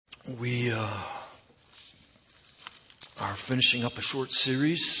We are finishing up a short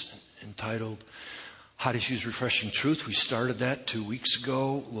series entitled Hot Issues Refreshing Truth. We started that 2 weeks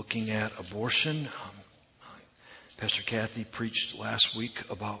ago looking at abortion. Pastor Kathy preached last week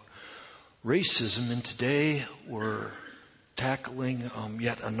about racism, and today we're tackling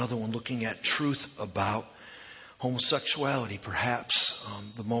yet another one looking at truth about homosexuality, perhaps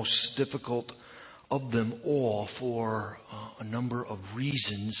the most difficult of them all for a number of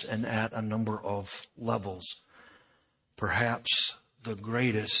reasons and at a number of levels. Perhaps the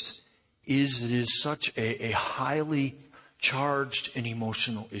greatest is it is such a highly charged and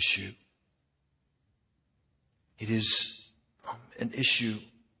emotional issue. It is an issue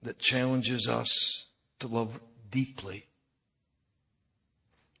that challenges us to love deeply,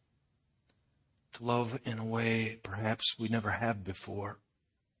 to love in a way perhaps we never have before.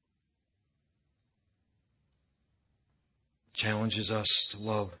 Challenges us to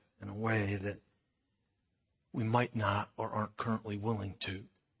love in a way that we might not or aren't currently willing to.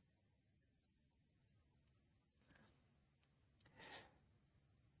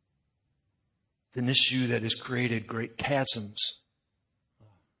 It's an issue that has created great chasms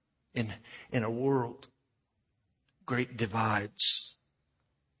in a world, great divides.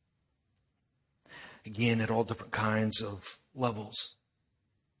 Again, at all different kinds of levels.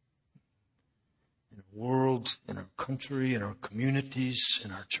 In our world, in our country, in our communities,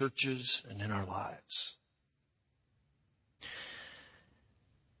 in our churches, and in our lives.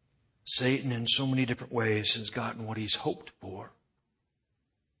 Satan, in so many different ways, has gotten what he's hoped for.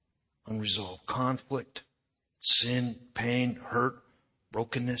 Unresolved conflict, sin, pain, hurt,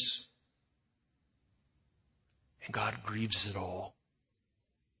 brokenness. And God grieves it all.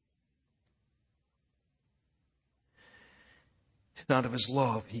 And out of his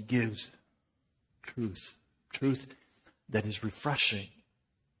love, he gives truth. Truth that is refreshing.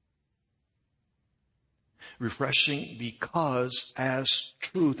 Refreshing because as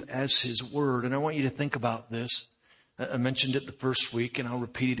truth, as his word, and I want you to think about this. I mentioned it the first week and I'll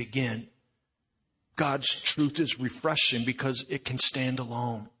repeat it again. God's truth is refreshing because it can stand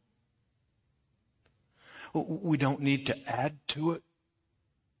alone. We don't need to add to it.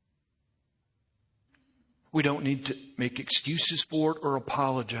 We don't need to make excuses for it or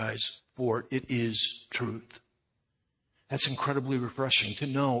apologize for it. It is truth. That's incredibly refreshing to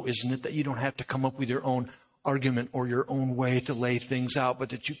know, isn't it, that you don't have to come up with your own argument or your own way to lay things out, but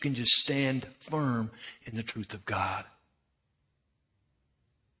that you can just stand firm in the truth of God.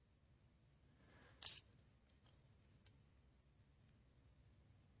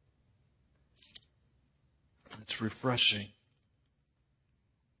 It's refreshing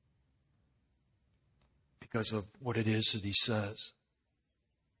because of what it is that he says.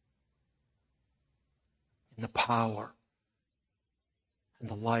 And the power and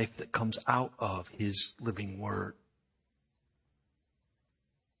the life that comes out of his living word.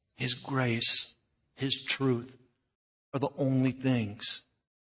 His grace, his truth are the only things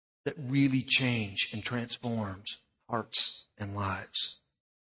that really change and transforms hearts and lives.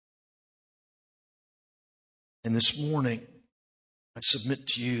 And this morning, I submit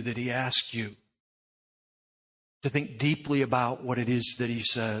to you that he asks you to think deeply about what it is that he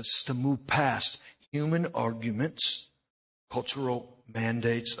says, to move past human arguments, cultural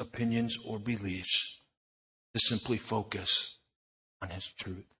mandates, opinions, or beliefs, to simply focus on his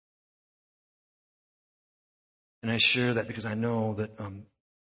truth. And I share that because I know that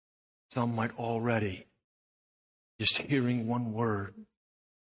some might already, just hearing one word,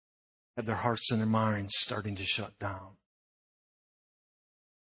 have their hearts and their minds starting to shut down,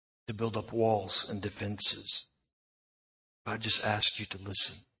 to build up walls and defenses. God just asks you to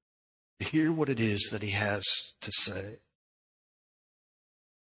listen, to hear what it is that he has to say,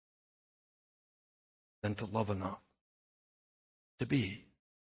 and to love enough to be.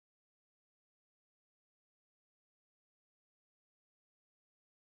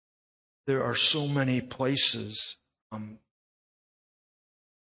 There are so many places that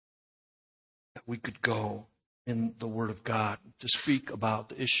we could go in the Word of God to speak about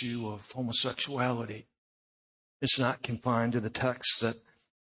the issue of homosexuality. It's not confined to the text that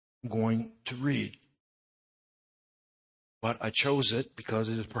I'm going to read. But I chose it because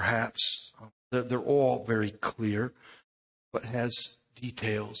it is perhaps, they're all very clear, but has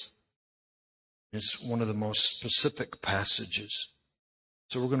details. It's one of the most specific passages.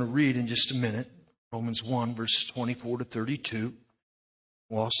 So we're going to read in just a minute, Romans 1, verses 24 to 32.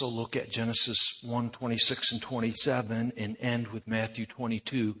 We'll also look at Genesis 1, 26 and 27 and end with Matthew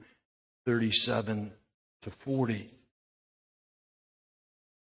 22, 37 to 40.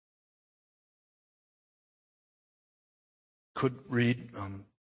 Could read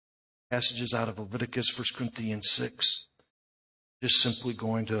passages out of Leviticus, 1 Corinthians 6. Just simply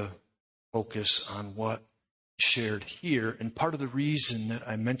going to focus on what is shared here. And part of the reason that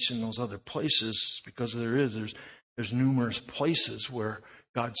I mention those other places is because there's numerous places where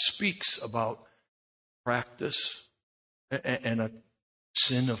God speaks about practice and a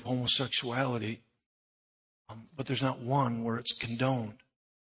sin of homosexuality, but there's not one where it's condoned.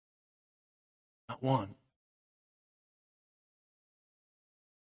 Not one.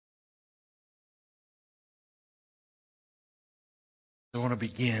 I want to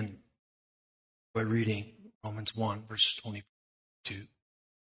begin by reading Romans 1, verses 22.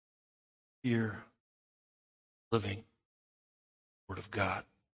 Here, living Word of God.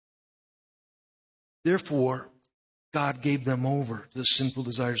 Therefore, God gave them over to the sinful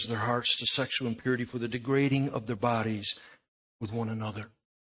desires of their hearts, to sexual impurity, for the degrading of their bodies with one another.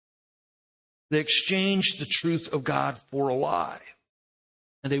 They exchanged the truth of God for a lie,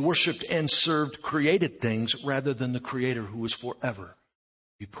 and they worshipped and served created things rather than the Creator, who is forever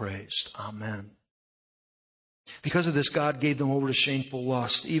be praised. Amen. Because of this, God gave them over to shameful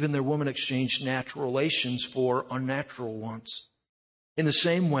lust. Even their women exchanged natural relations for unnatural ones. In the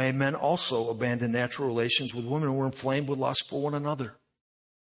same way, men also abandoned natural relations with women and were inflamed with lust for one another.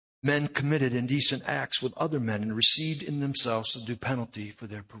 Men committed indecent acts with other men and received in themselves the due penalty for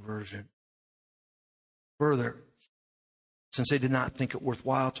their perversion. Further, since they did not think it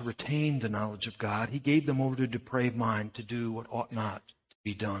worthwhile to retain the knowledge of God, He gave them over to a depraved mind to do what ought not to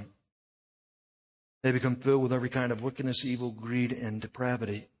be done. They become filled with every kind of wickedness, evil, greed, and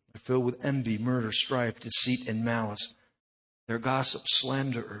depravity. They're filled with envy, murder, strife, deceit, and malice. They're gossips,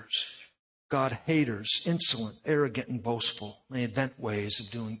 slanderers, God-haters, insolent, arrogant, and boastful. They invent ways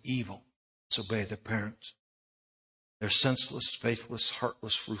of doing evil. Disobey their parents. They're senseless, faithless,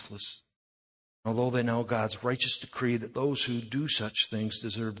 heartless, ruthless. Although they know God's righteous decree that those who do such things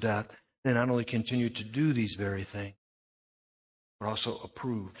deserve death, they not only continue to do these very things, but also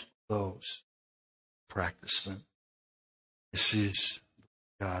approve those who practice them. This is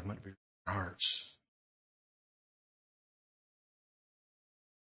God might be in our hearts.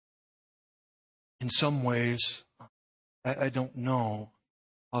 In some ways, I don't know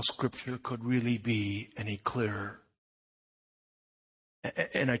how Scripture could really be any clearer.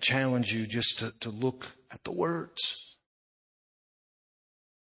 And I challenge you just to look at the words.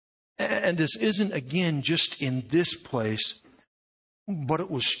 And this isn't, again, just in this place, but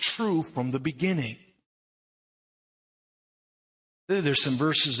it was true from the beginning. There's some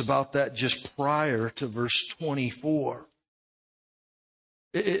verses about that just prior to verse 24.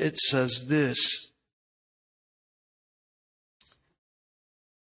 It says this.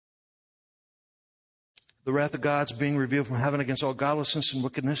 The wrath of God is being revealed from heaven against all godlessness and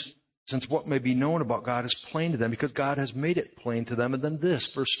wickedness, since what may be known about God is plain to them, because God has made it plain to them. And then this,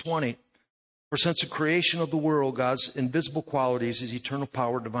 verse 20. For since the creation of the world, God's invisible qualities, His eternal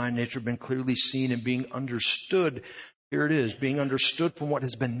power, divine nature, have been clearly seen and being understood. Here it is, being understood from what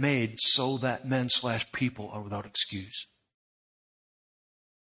has been made, so that men/people are without excuse.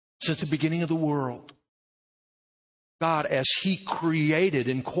 Since the beginning of the world, God, as He created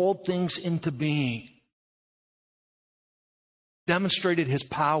and called things into being, demonstrated His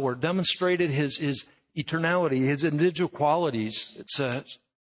power, demonstrated His eternality, His individual qualities, it says,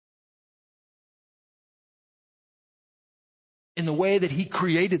 in the way that He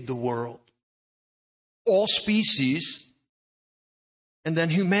created the world, all species, and then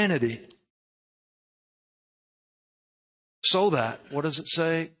humanity. So that, what does it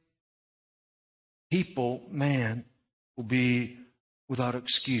say? People, man, will be without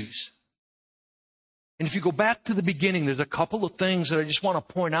excuse. And if you go back to the beginning, there's a couple of things that I just want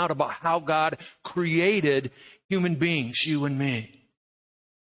to point out about how God created human beings, you and me.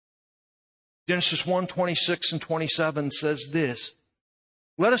 Genesis 1, 26 and 27 says this.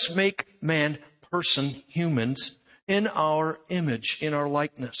 Let us make man, person, humans, in our image, in our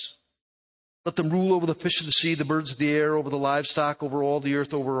likeness. Let them rule over the fish of the sea, the birds of the air, over the livestock, over all the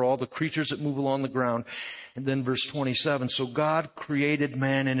earth, over all the creatures that move along the ground. And then verse 27, so God created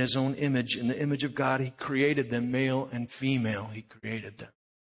man in His own image. In the image of God, He created them, male and female. He created them.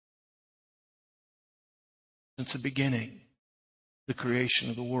 Since the beginning, the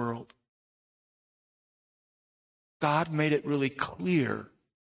creation of the world, God made it really clear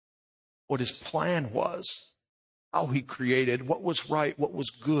what His plan was, how He created, what was right, what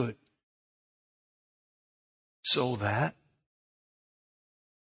was good. So that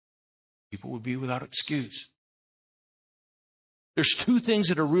people would be without excuse. There's two things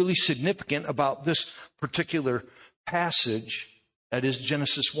that are really significant about this particular passage, that is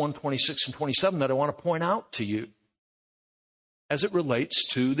Genesis 1, 26 and 27, that I want to point out to you. as it relates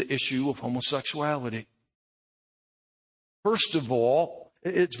to the issue of homosexuality. First of all,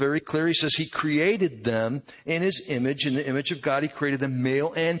 it's very clear. He says he created them in his image. In the image of God, he created them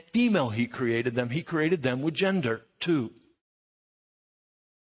male and female. He created them. He created them with gender, too.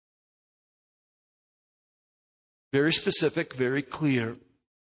 Very specific, very clear.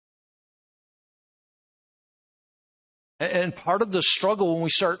 And part of the struggle when we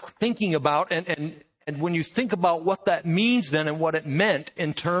start thinking about, and when you think about what that means then and what it meant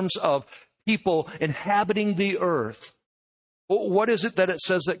in terms of people inhabiting the earth, what is it that it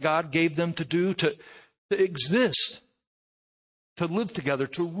says that God gave them to do? To exist, to live together,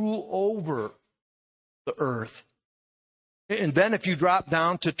 to rule over the earth. And then if you drop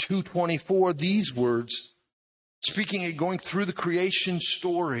down to 2:24, these words, speaking and going through the creation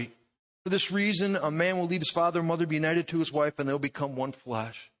story. For this reason, a man will leave his father and mother, be united to his wife, and they'll become one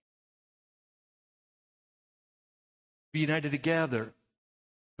flesh. Be united together.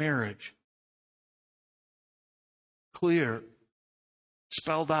 Marriage. Clear.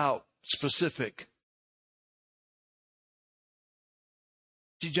 Spelled out. Specific.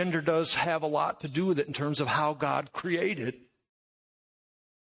 See, gender does have a lot to do with it in terms of how God created.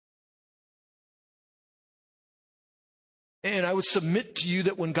 And I would submit to you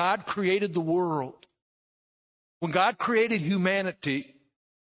that when God created the world, when God created humanity,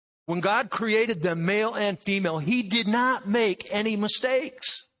 when God created them male and female, He did not make any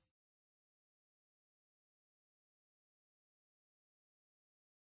mistakes.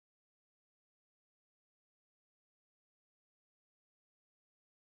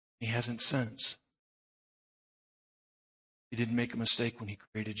 He hasn't since. He didn't make a mistake when He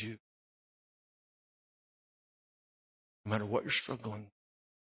created you. No matter what you're struggling with,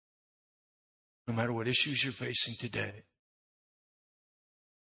 no matter what issues you're facing today,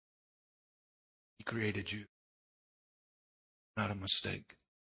 He created you. Not a mistake.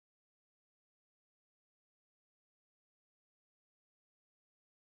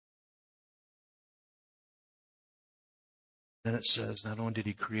 Then it says, not only did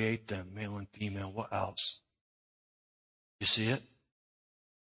He create them, male and female, what else? You see it?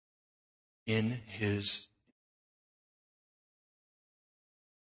 In His.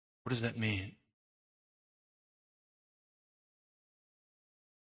 What does that mean?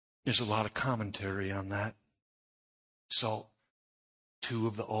 There's a lot of commentary on that. So, two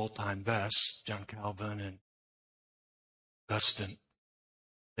of the all-time best, John Calvin and Augustine,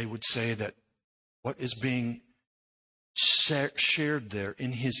 they would say that what is being shared there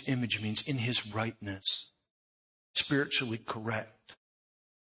in His image means in His rightness, spiritually correct,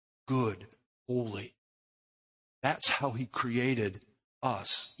 good, holy. That's how He created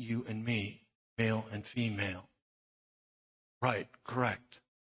us, you and me, male and female. Right, correct,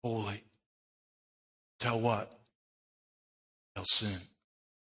 holy. Tell what? Tell sin.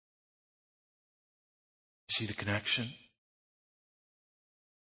 See the connection?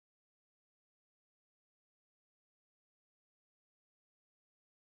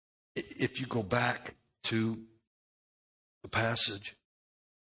 If you go back to the passage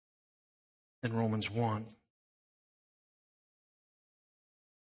in Romans 1,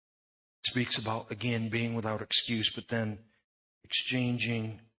 speaks about, again, being without excuse, but then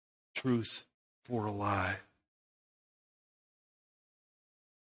exchanging truth for a lie.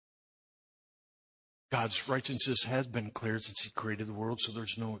 God's righteousness has been cleared since He created the world, so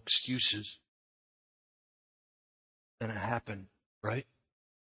there's no excuses. Then it happened, right?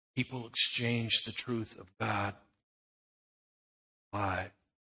 People exchanged the truth of God. Lie.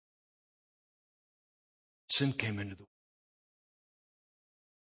 Sin came into the world.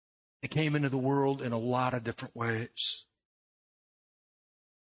 It came into the world in a lot of different ways.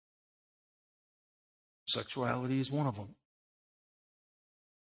 Sexuality is one of them.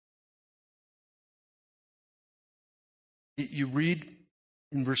 You read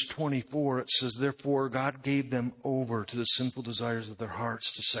in verse 24, it says, therefore God gave them over to the sinful desires of their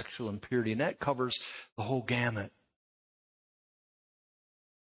hearts, to sexual impurity. And that covers the whole gamut.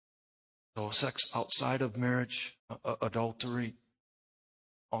 So sex outside of marriage, adultery,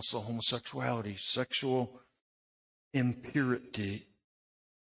 also homosexuality, sexual impurity.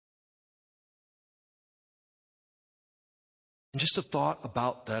 And just a thought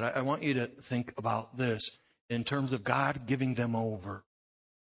about that. I want you to think about this in terms of God giving them over.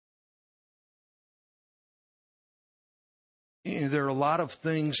 You know, there are a lot of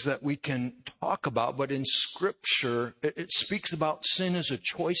things that we can talk about, but in Scripture, it speaks about sin as a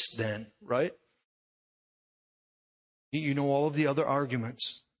choice then, right? You know all of the other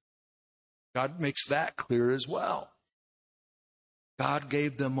arguments. God makes that clear as well. God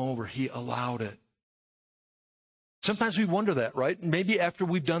gave them over. He allowed it. Sometimes we wonder that, right? Maybe after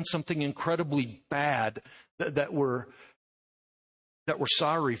we've done something incredibly bad that we're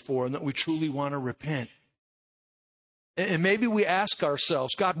sorry for and that we truly want to repent. And maybe we ask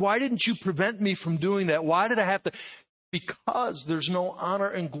ourselves, God, why didn't you prevent me from doing that? Why did I have to? Because there's no honor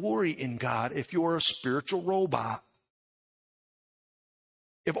and glory in God if you're a spiritual robot.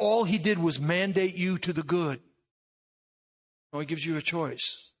 If all he did was mandate you to the good. No, he gives you a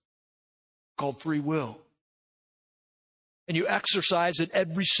choice called free will. And you exercise it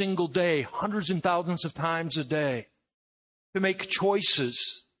every single day, hundreds and thousands of times a day, to make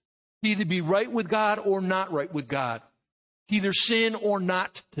choices, to either be right with God or not right with God, to either sin or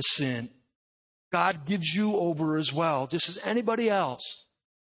not to sin. God gives you over as well, just as anybody else.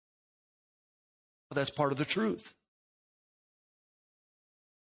 But that's part of the truth.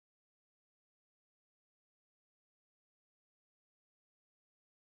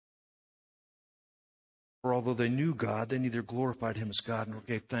 For although they knew God, they neither glorified him as God nor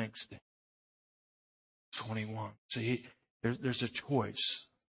gave thanks to him. 21. See, there's a choice.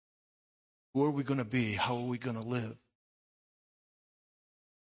 Who are we going to be? How are we going to live?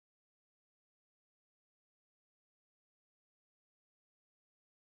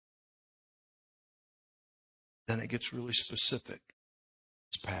 Then it gets really specific,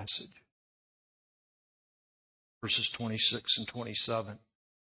 this passage. Verses 26 and 27.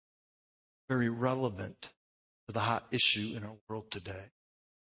 Very relevant to the hot issue in our world today.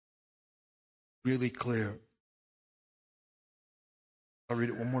 Really clear. I'll read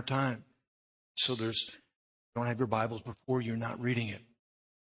it one more time. So you don't have your Bibles before you're not reading it.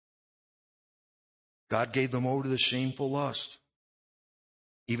 God gave them over to the shameful lust.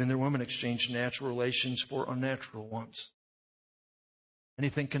 Even their women exchanged natural relations for unnatural ones.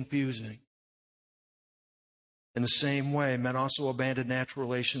 Anything confusing? In the same way, men also abandoned natural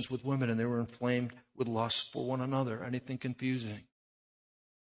relations with women, and they were inflamed with lust for one another. Anything confusing?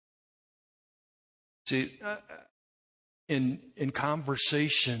 See, in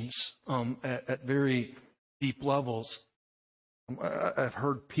conversations at very deep levels, I've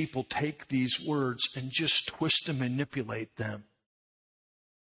heard people take these words and just twist and manipulate them.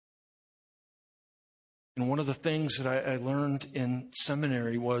 And one of the things that I learned in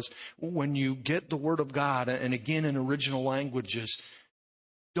seminary was when you get the Word of God, and again in original languages,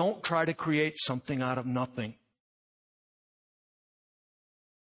 don't try to create something out of nothing.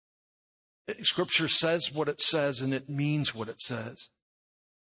 Scripture says what it says, and it means what it says.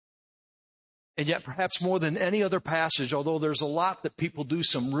 And yet, perhaps more than any other passage, although there's a lot that people do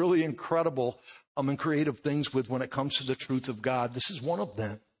some really incredible and creative things with when it comes to the truth of God, this is one of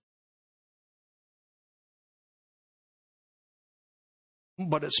them.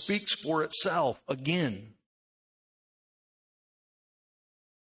 But it speaks for itself again.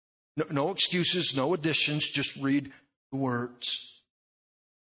 No excuses, no additions, just read the words.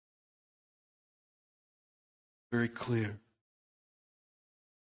 Very clear.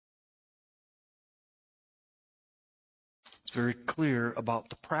 It's very clear about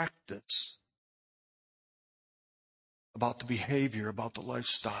the practice, about the behavior, about the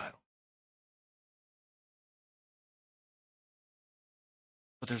lifestyle.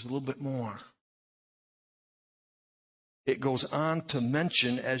 But there's a little bit more. It goes on to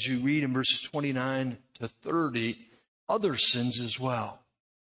mention, as you read in verses 29 to 30, other sins as well.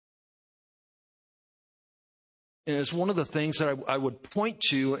 And it's one of the things that I would point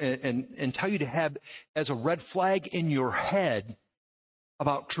to and tell you to have as a red flag in your head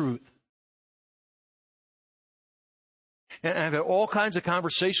about truth. And I've had all kinds of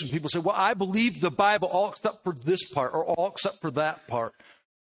conversations. People say, well, I believe the Bible all except for this part or all except for that part.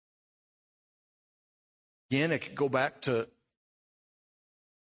 Again, it could go back to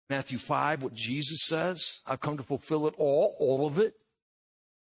Matthew 5, what Jesus says. I've come to fulfill it all of it.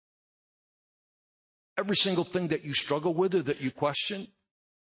 Every single thing that you struggle with or that you question.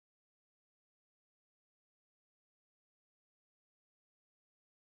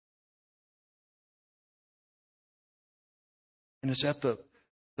 And it's at the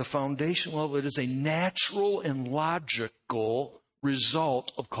foundation level. It is a natural and logical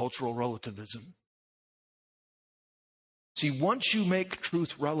result of cultural relativism. See, once you make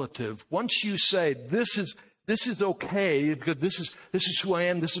truth relative, once you say this is okay because this is who I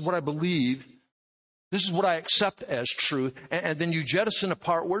am, this is what I believe, this is what I accept as truth, and then you jettison a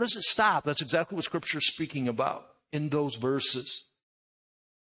part, where does it stop? That's exactly what Scripture is speaking about in those verses.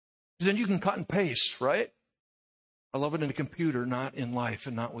 Then you can cut and paste, right? I love it in a computer, not in life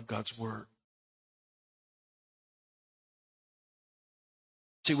and not with God's Word.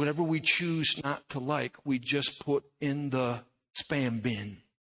 See, whatever we choose not to like, we just put in the spam bin.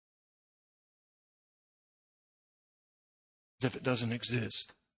 as if it doesn't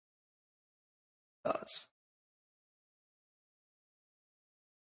exist. It does.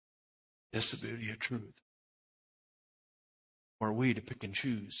 That's the beauty of truth. Or are we to pick and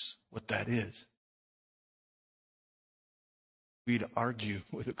choose what that is? We to argue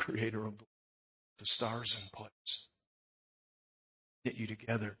with the creator of the stars in place. Get you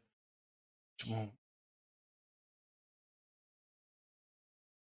together. It won't.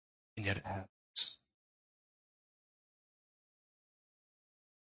 And yet it happens.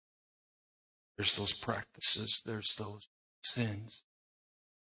 There's those practices. There's those sins.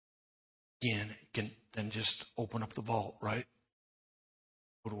 Again, you can then just open up the vault, right?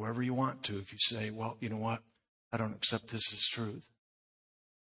 Go to wherever you want to if you say, well, you know what? I don't accept this as truth.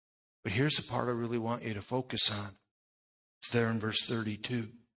 But here's the part I really want you to focus on. It's there in verse 32.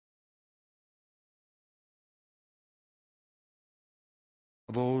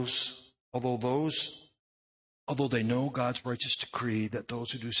 Although they know God's righteous decree that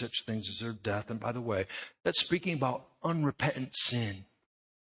those who do such things deserve death. And by the way, that's speaking about unrepentant sin,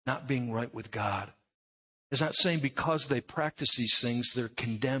 not being right with God. It's not saying because they practice these things, they're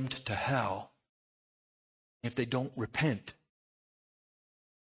condemned to hell if they don't repent.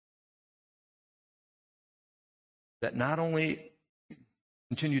 That not only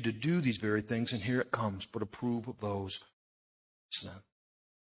continue to do these very things, and here it comes, but approve of those.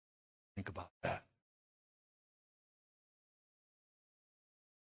 Think about that.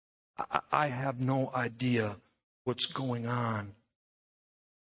 I have no idea what's going on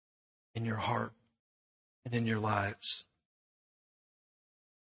in your heart and in your lives.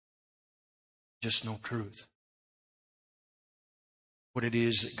 Just know truth. What it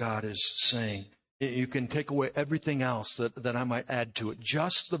is that God is saying. You can take away everything else that I might add to it.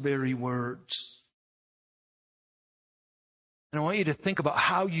 Just the very words. And I want you to think about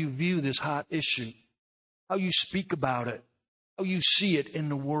how you view this hot issue. How you speak about it. How you see it in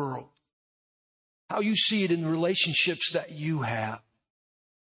the world. How you see it in the relationships that you have.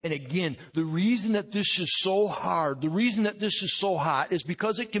 And again, the reason that this is so hard, the reason that this is so hot is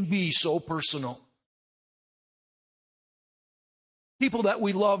because it can be so personal. People that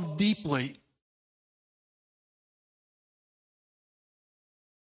we love deeply.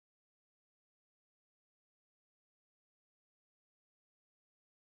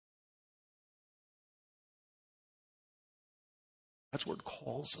 That's what it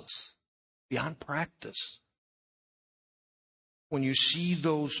calls us. Beyond practice. When you see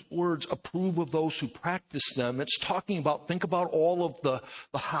those words, approve of those who practice them, it's talking about, think about all of the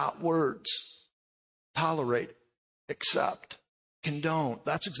hot words. Tolerate, accept, condone.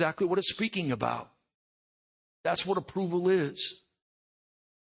 That's exactly what it's speaking about. That's what approval is.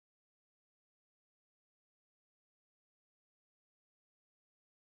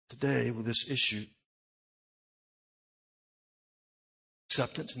 Today, with this issue,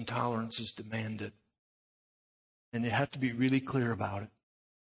 acceptance and tolerance is demanded. And you have to be really clear about it.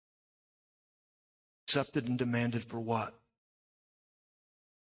 Accepted and demanded for what?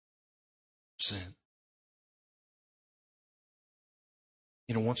 Sin.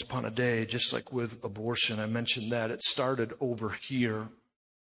 You know, once upon a day, just like with abortion, I mentioned that it started over here.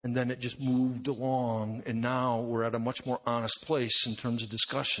 And then it just moved along. And now we're at a much more honest place in terms of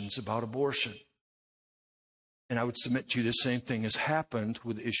discussions about abortion. And I would submit to you the same thing has happened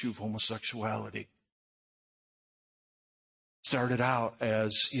with the issue of homosexuality. Started out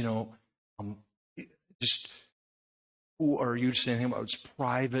as, just who are you to say anything about? It's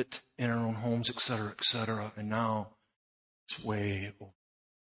private in our own homes, et cetera, and now it's way over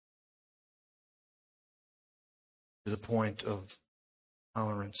to the point of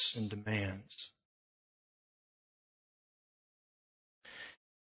tolerance and demands.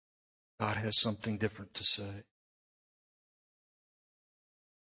 God has something different to say.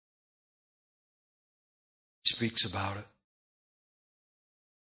 He speaks about it.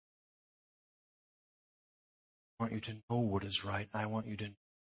 I want you to know what is right. I want you to know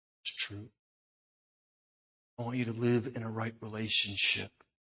what's true. I want you to live in a right relationship.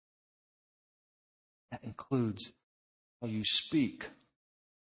 That includes how you speak.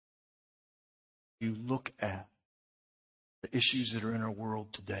 You look at the issues that are in our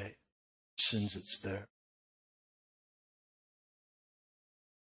world today, sins that's there.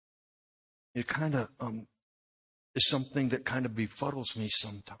 It kind of is something that kind of befuddles me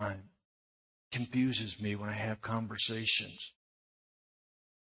sometimes. Confuses me when I have conversations.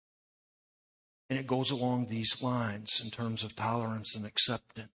 And it goes along these lines in terms of tolerance and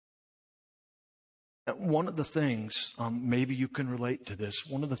acceptance. One of the things, maybe you can relate to this,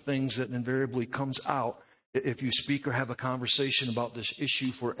 one of the things that invariably comes out if you speak or have a conversation about this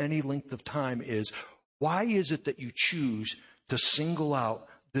issue for any length of time is, why is it that you choose to single out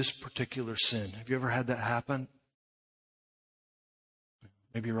this particular sin. Have you ever had that happen?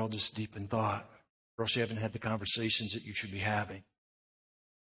 Maybe you're all just deep in thought, or else you haven't had the conversations that you should be having.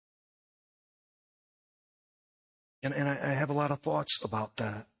 And I have a lot of thoughts about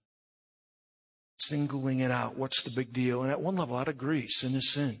that. Singling it out. What's the big deal? And at one level, I'd agree. Sin is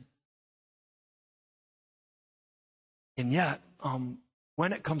sin. And yet,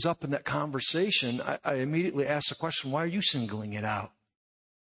 when it comes up in that conversation, I immediately ask the question, why are you singling it out?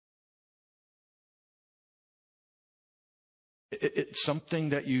 It's something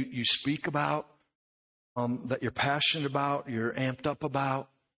that you speak about, that you're passionate about, you're amped up about.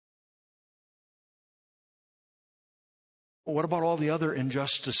 What about all the other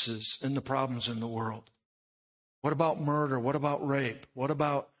injustices and the problems in the world? What about murder? What about rape? What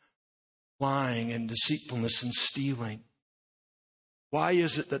about lying and deceitfulness and stealing? Why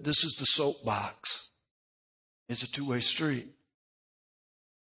is it that this is the soapbox? It's a two-way street.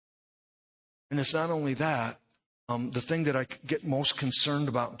 And it's not only that. The thing that I get most concerned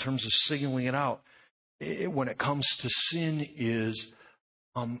about in terms of signaling it out when it comes to sin is,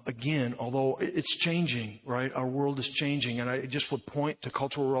 again, although it's changing, right? Our world is changing. And I just would point to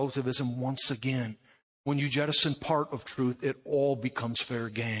cultural relativism once again. When you jettison part of truth, it all becomes fair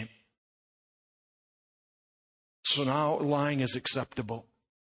game. So now lying is acceptable.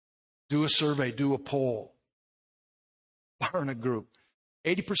 Do a survey, do a poll. Bar in a group.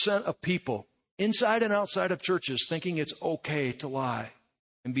 80% of people inside and outside of churches thinking it's okay to lie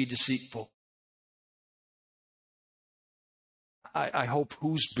and be deceitful. I hope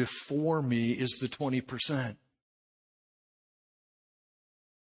who's before me is the 20%.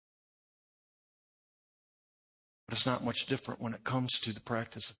 But it's not much different when it comes to the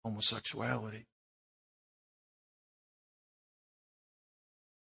practice of homosexuality.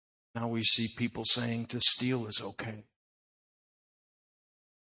 Now we see people saying to steal is okay.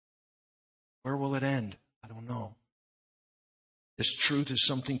 Where will it end? I don't know. This truth is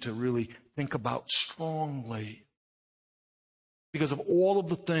something to really think about strongly. Because of all of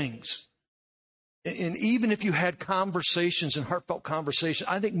the things, and even if you had conversations and heartfelt conversations,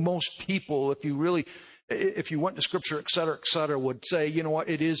 I think most people, if you went to Scripture, et cetera, would say, you know what,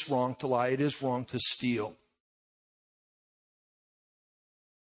 it is wrong to lie, it is wrong to steal.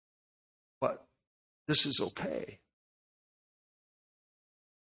 But this is okay.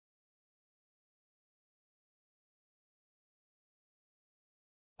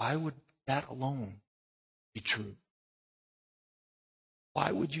 Why would that alone be true?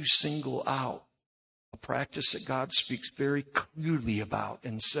 Why would you single out a practice that God speaks very clearly about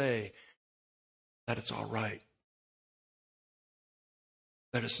and say that it's all right?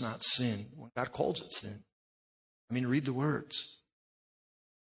 That it's not sin when God calls it sin? I mean, read the words.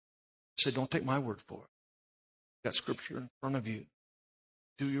 Say, don't take my word for it. You've got Scripture in front of you.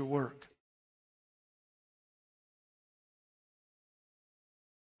 Do your work.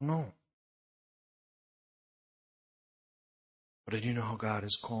 No. But I do know how God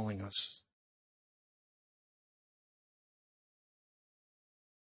is calling us.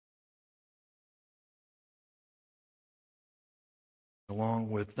 Along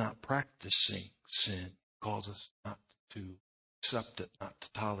with not practicing sin, calls us not to accept it, not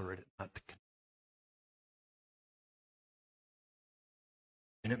to tolerate it, not to.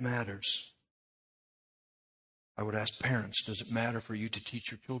 And it matters. I would ask parents, does it matter for you to teach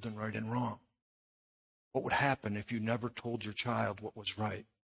your children right and wrong? What would happen if you never told your child what was right?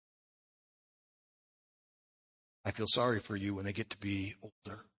 I feel sorry for you when they get to be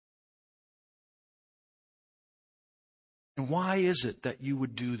older. And why is it that you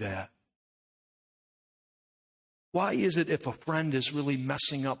would do that? Why is it if a friend is really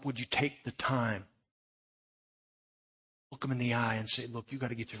messing up, would you take the time? Look them in the eye and say, look, you got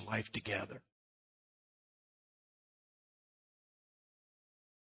to get your life together.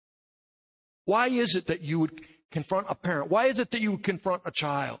 Why is it that you would confront a parent? Why is it that you would confront a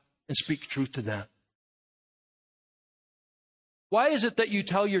child and speak truth to them? Why is it that you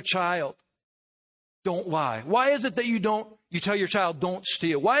tell your child, don't lie? Why is it that you tell your child, don't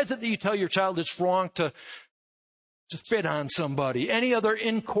steal? Why is it that you tell your child it's wrong to spit on somebody? Any other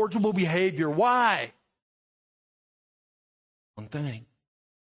incorrigible behavior? Why? One thing.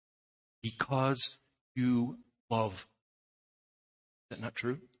 Because you love. Is that not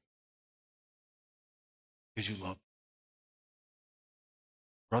true? Because you love.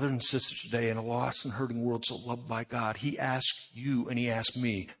 Brothers and sisters today, in a lost and hurting world so loved by God, He asks you and He asks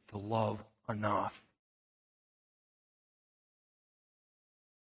me to love enough.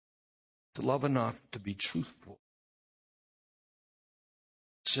 To love enough to be truthful.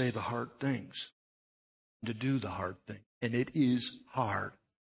 Say the hard things. to do the hard thing. And it is hard.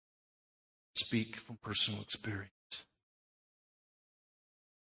 Speak from personal experience.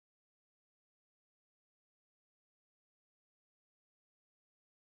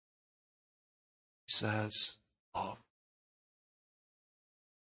 He says, love.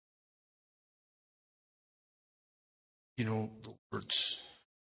 You know the words.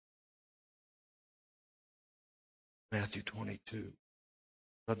 Matthew 22.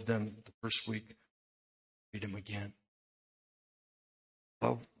 Read them the first week. Read them again.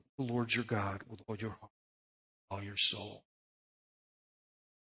 Love the Lord your God with all your heart, all your soul.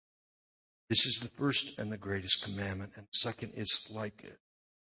 This is the first and the greatest commandment. And the second is like it.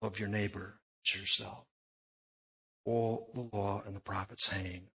 Love your neighbor as yourself. All the law and the prophets hang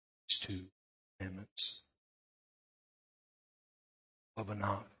on these two commandments. Love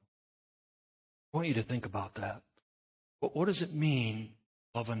enough. I want you to think about that. But what does it mean,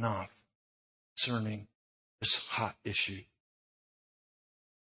 love enough, concerning this hot issue?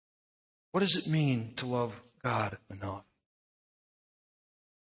 What does it mean to love God enough?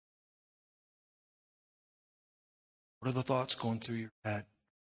 What are the thoughts going through your head?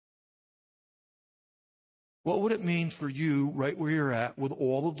 What would it mean for you, right where you're at, with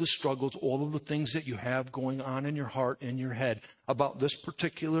all of the struggles, all of the things that you have going on in your heart, in your head, about this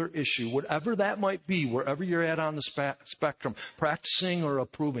particular issue, whatever that might be, wherever you're at on the spectrum, practicing or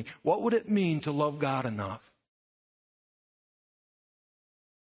approving, what would it mean to love God enough?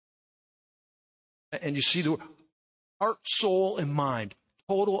 And you see the heart, soul, and mind,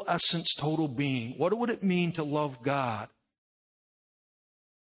 total essence, total being. What would it mean to love God?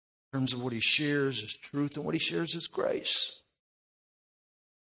 In terms of what he shares as truth and what he shares as grace.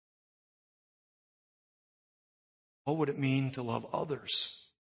 What would it mean to love others?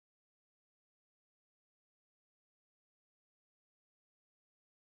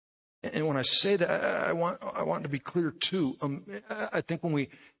 And when I say that, I want to be clear too. I think when we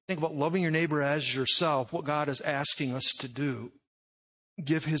think about loving your neighbor as yourself, what God is asking us to do,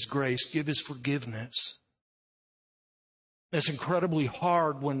 give his grace, give his forgiveness. It's incredibly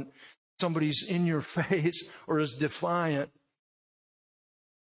hard when somebody's in your face or is defiant,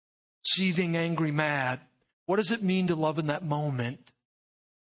 seething, angry, mad. What does it mean to love in that moment?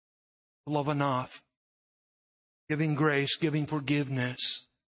 To love enough. Giving grace, giving forgiveness.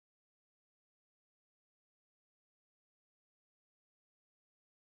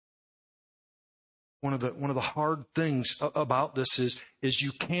 One of the hard things about this is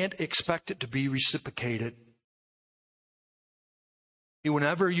you can't expect it to be reciprocated.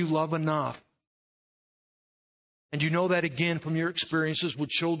 Whenever you love enough, and you know that again from your experiences with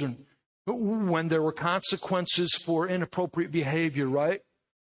children, when there were consequences for inappropriate behavior, right?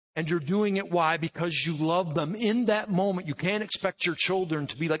 And you're doing it, why? Because you love them. In that moment, you can't expect your children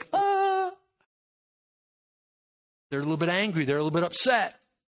to be like, ah! They're a little bit angry. They're a little bit upset.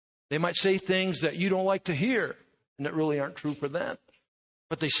 They might say things that you don't like to hear and that really aren't true for them.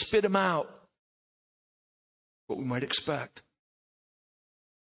 But they spit them out. What we might expect.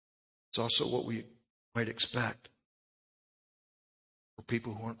 It's also what we might expect for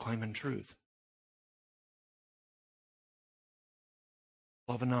people who aren't claiming truth.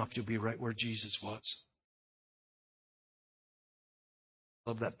 Love enough, you'll be right where Jesus was.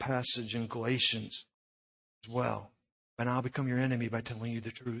 Love that passage in Galatians as well. And I'll become your enemy by telling you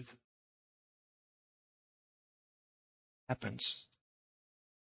the truth. Happens.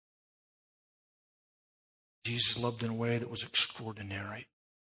 Jesus loved in a way that was extraordinary.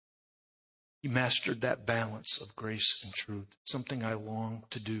 He mastered that balance of grace and truth, something I long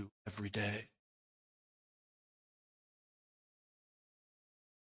to do every day.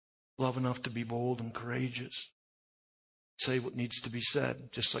 Love enough to be bold and courageous. Say what needs to be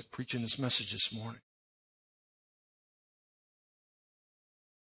said, just like preaching this message this morning.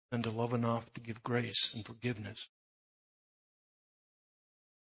 And to love enough to give grace and forgiveness.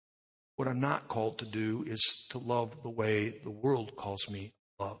 What I'm not called to do is to love the way the world calls me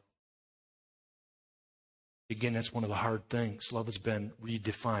to love. Again, that's one of the hard things. Love has been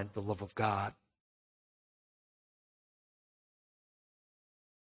redefined, the love of God.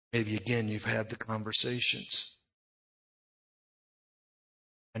 Maybe again, you've had the conversations.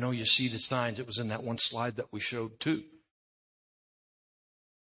 I know you see the signs. It was in that one slide that we showed too.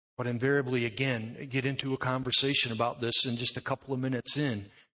 But invariably, again, get into a conversation about this, and just a couple of minutes in,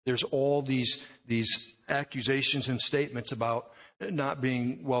 there's all these accusations and statements about not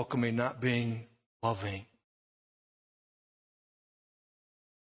being welcoming, not being loving.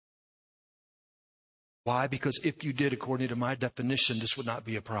 Why? Because if you did, according to my definition, this would not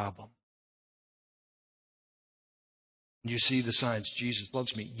be a problem. You see the signs. Jesus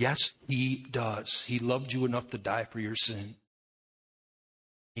loves me. Yes, he does. He loved you enough to die for your sin.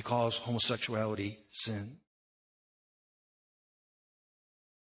 He calls homosexuality sin.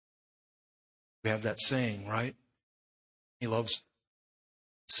 We have that saying, right? He loves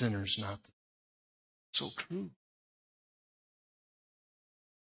sinners, not so true.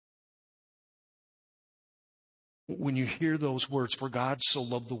 When you hear those words, for God so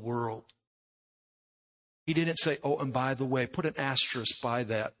loved the world, he didn't say, oh, and by the way, put an asterisk by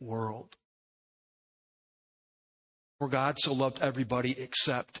that world. For God so loved everybody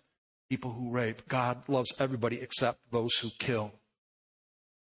except people who rape. God loves everybody except those who kill.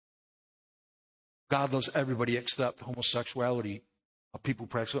 God loves everybody except homosexuality. People who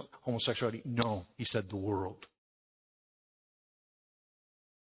practice homosexuality. No, he said the world.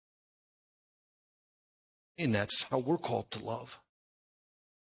 And that's how we're called to love.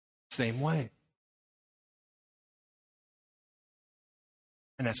 Same way.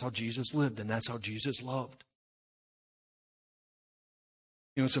 And that's how Jesus lived, and that's how Jesus loved.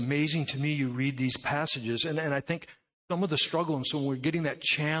 You know, it's amazing to me, you read these passages, and I think some of the struggle, and so when we're getting that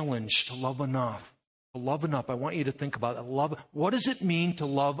challenge to love enough, I want you to think about it. What does it mean to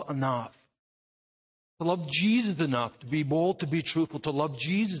love enough? To love Jesus enough, to be bold, to be truthful, to love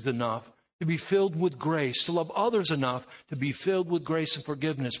Jesus enough, to be filled with grace, to love others enough, to be filled with grace and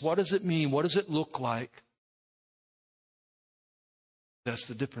forgiveness. What does it mean? What does it look like? That's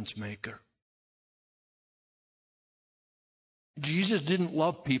the difference maker. Jesus didn't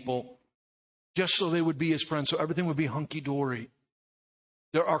love people just so they would be his friends, so everything would be hunky-dory.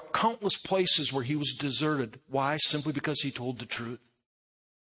 There are countless places where he was deserted. Why? Simply because he told the truth.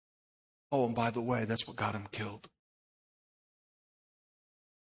 Oh, and by the way, that's what got him killed.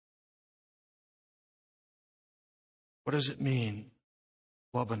 What does it mean?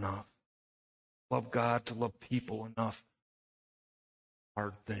 Love enough. Love God, to love people enough.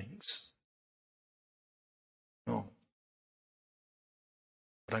 Hard things. No.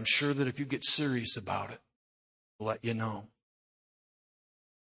 But I'm sure that if you get serious about it, I'll let you know.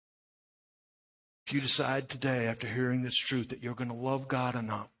 If you decide today, after hearing this truth, that you're going to love God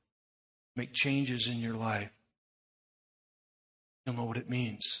enough, make changes in your life, you'll know what it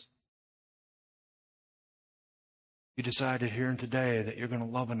means. If you decided here and today that you're going to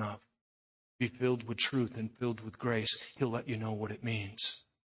love enough, be filled with truth and filled with grace, he'll let you know what it means.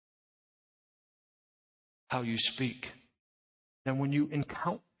 How you speak. And when you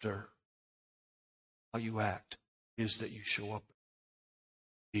encounter, how you act is that you show up.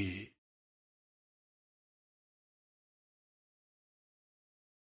 Not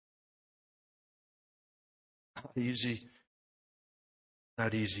easy.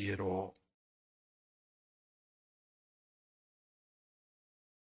 Not easy at all.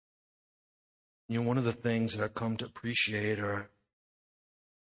 You know, one of the things that I've come to appreciate are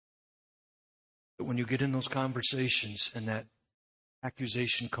that when you get in those conversations and that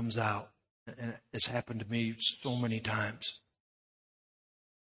accusation comes out, and it's happened to me so many times,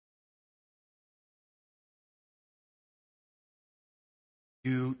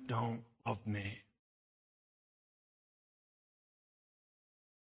 you don't love me.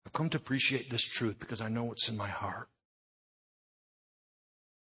 I've come to appreciate this truth because I know what's in my heart.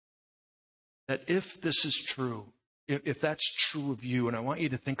 That if this is true, if that's true of you, and I want you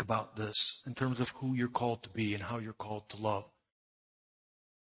to think about this in terms of who you're called to be and how you're called to love.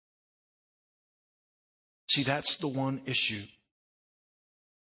 See, that's the one issue.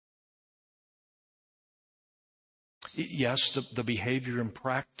 Yes, the behavior and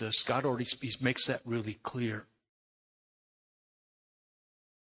practice, God already makes that really clear.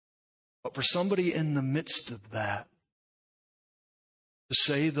 But for somebody in the midst of that, to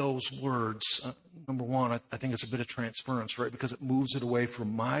say those words, number one, I think it's a bit of transference, right? Because it moves it away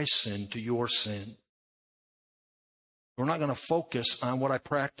from my sin to your sin. We're not going to focus on what I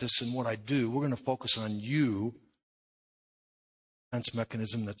practice and what I do. We're going to focus on you. Defense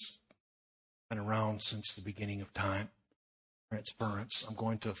mechanism that's been around since the beginning of time. Transference. I'm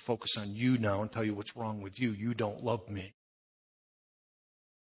going to focus on you now and tell you what's wrong with you. You don't love me.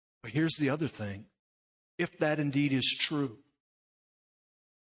 But here's the other thing. If that indeed is true,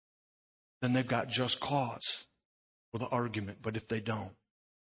 then they've got just cause for the argument. But if they don't,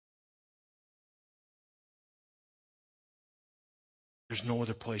 there's no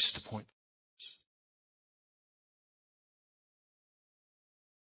other place to point.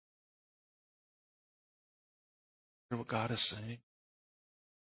 Hear what God is saying?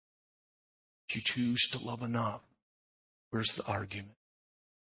 If you choose to love enough, where's the argument?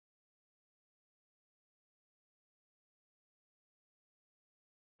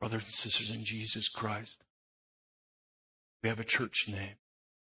 Brothers and sisters in Jesus Christ, We have a church name.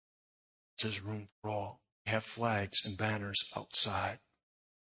 It says Room for All. We have flags and banners outside.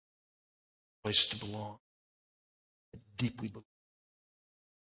 Place to belong. I deeply believe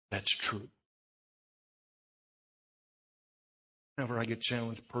that's true. Whenever I get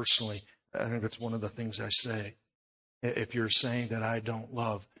challenged personally, I think that's one of the things I say. If you're saying that I don't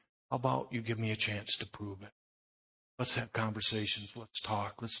love, how about you give me a chance to prove it? Let's have conversations. Let's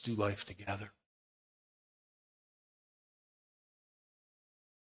talk. Let's do life together.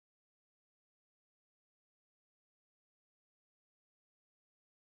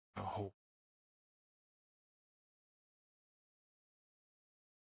 I hope.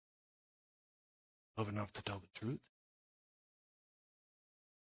 Love enough to tell the truth.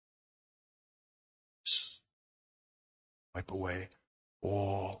 Wipe away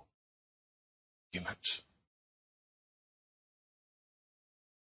all arguments.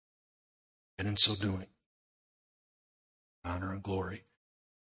 And in so doing, honor and glory,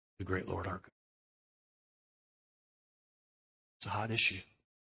 the great Lord our God. It's a hot issue.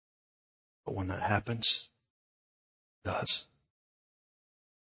 But when that happens, it does.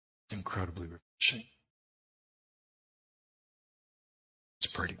 It's incredibly refreshing.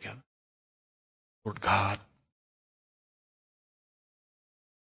 Let's pray together. Lord God,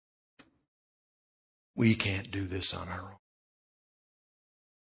 we can't do this on our own.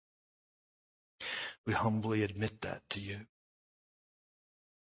 We humbly admit that to you.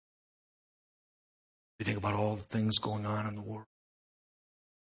 We think about all the things going on in the world,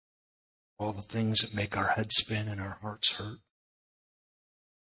 all the things that make our heads spin and our hearts hurt.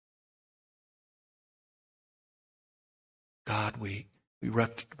 God, we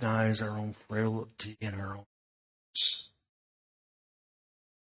recognize our own frailty and our own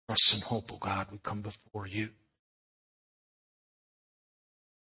trust and hope, oh God, we come before you.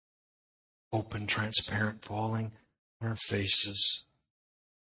 Open, transparent, falling on our faces,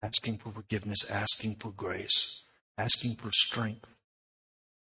 asking for forgiveness, asking for grace, asking for strength,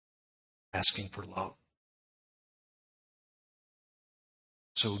 asking for love.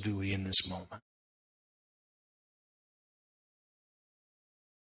 So do we in this moment.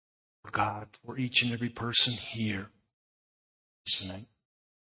 God, for each and every person here listening,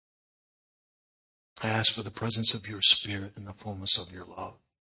 I ask for the presence of your Spirit and the fullness of your love.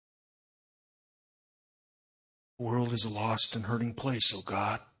 The world is a lost and hurting place, oh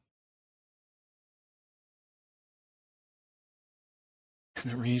God.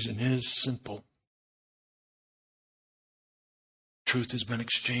 And the reason is simple. Truth has been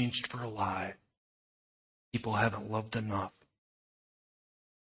exchanged for a lie. People haven't loved enough.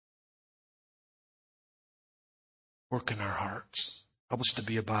 Work in our hearts. Help us to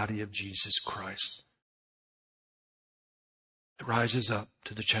be a body of Jesus Christ. It rises up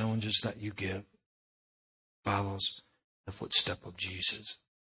to the challenges that you give, follows the footstep of Jesus.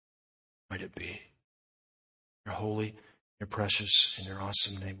 Might it be. Your holy, your precious, and your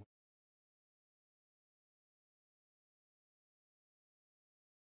awesome name.